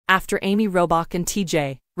After Amy Robach and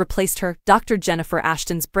T.J. replaced her, Dr. Jennifer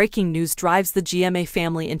Ashton's breaking news drives the GMA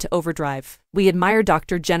family into overdrive. We admire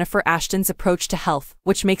Dr. Jennifer Ashton's approach to health,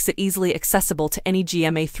 which makes it easily accessible to any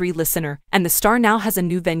GMA3 listener, and the star now has a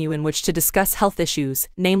new venue in which to discuss health issues,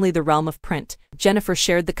 namely the realm of print. Jennifer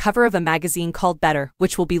shared the cover of a magazine called Better,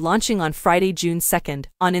 which will be launching on Friday, June 2nd,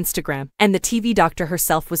 on Instagram, and the TV doctor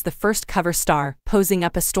herself was the first cover star, posing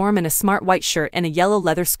up a storm in a smart white shirt and a yellow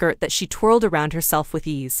leather skirt that she twirled around herself with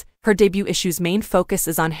ease. Her debut issue's main focus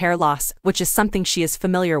is on hair loss, which is something she is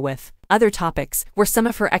familiar with. Other topics, where some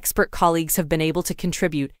of her expert colleagues have been able to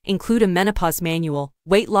contribute, include a menopause manual,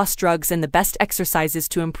 weight loss drugs and the best exercises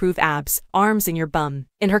to improve abs, arms and your bum.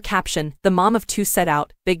 In her caption, the mom of two said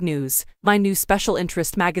out, "Big news. My new special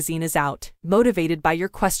interest magazine is out. Motivated by your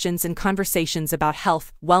questions and conversations about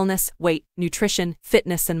health, wellness, weight, nutrition,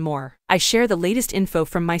 fitness and more. I share the latest info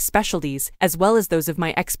from my specialties, as well as those of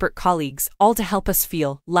my expert colleagues, all to help us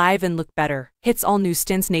feel live and look better." Hits all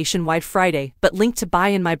newsstands nationwide Friday, but link to buy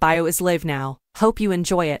in my bio is live now. Hope you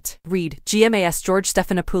enjoy it. Read GMA's George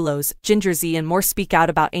Stephanopoulos, Ginger Z and more speak out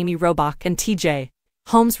about Amy Robach and T.J.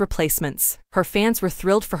 Holmes' replacements. Her fans were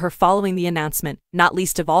thrilled for her following the announcement, not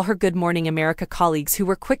least of all her Good Morning America colleagues who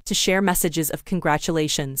were quick to share messages of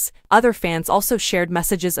congratulations. Other fans also shared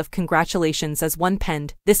messages of congratulations as one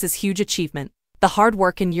penned, "This is huge achievement. The hard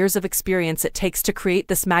work and years of experience it takes to create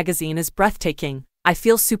this magazine is breathtaking. I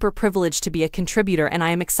feel super privileged to be a contributor and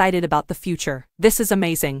I am excited about the future. This is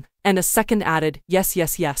amazing." And a second added, "Yes,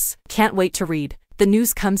 yes, yes. Can't wait to read." The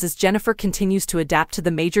news comes as Jennifer continues to adapt to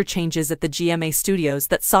the major changes at the GMA studios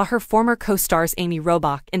that saw her former co-stars Amy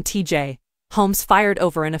Robach and T.J. Holmes fired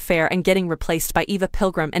over an affair and getting replaced by Eva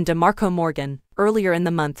Pilgrim and DeMarco Morgan. Earlier in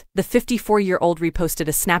the month, the 54-year-old reposted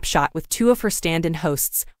a snapshot with two of her stand-in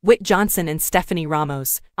hosts, Whit Johnson and Stephanie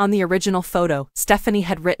Ramos. On the original photo, Stephanie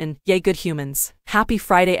had written, "Yay good humans. Happy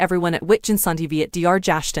Friday everyone at Whit Johnson TV at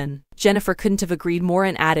Dr. Ashton." Jennifer couldn't have agreed more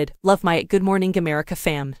and added, "Love my Good Morning America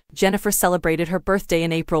fam." Jennifer celebrated her birthday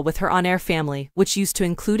in April with her on-air family, which used to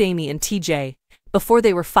include Amy and T.J. before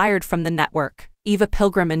they were fired from the network. Eva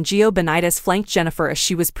Pilgrim and Gio Benitez flanked Jennifer as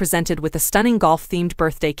she was presented with a stunning golf-themed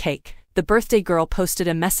birthday cake. The birthday girl posted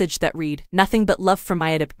a message that read, "Nothing but love from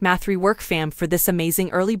my Math3 work fam for this amazing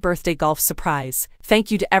early birthday golf surprise. Thank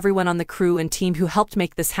you to everyone on the crew and team who helped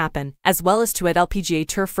make this happen, as well as to LPGA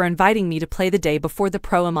Tour for inviting me to play the day before the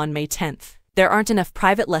Pro-Am on May 10th. There aren't enough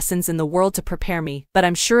private lessons in the world to prepare me, but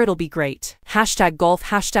I'm sure it'll be great. #golf,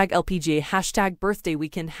 #LPGA, #birthday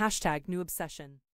weekend, #new obsession."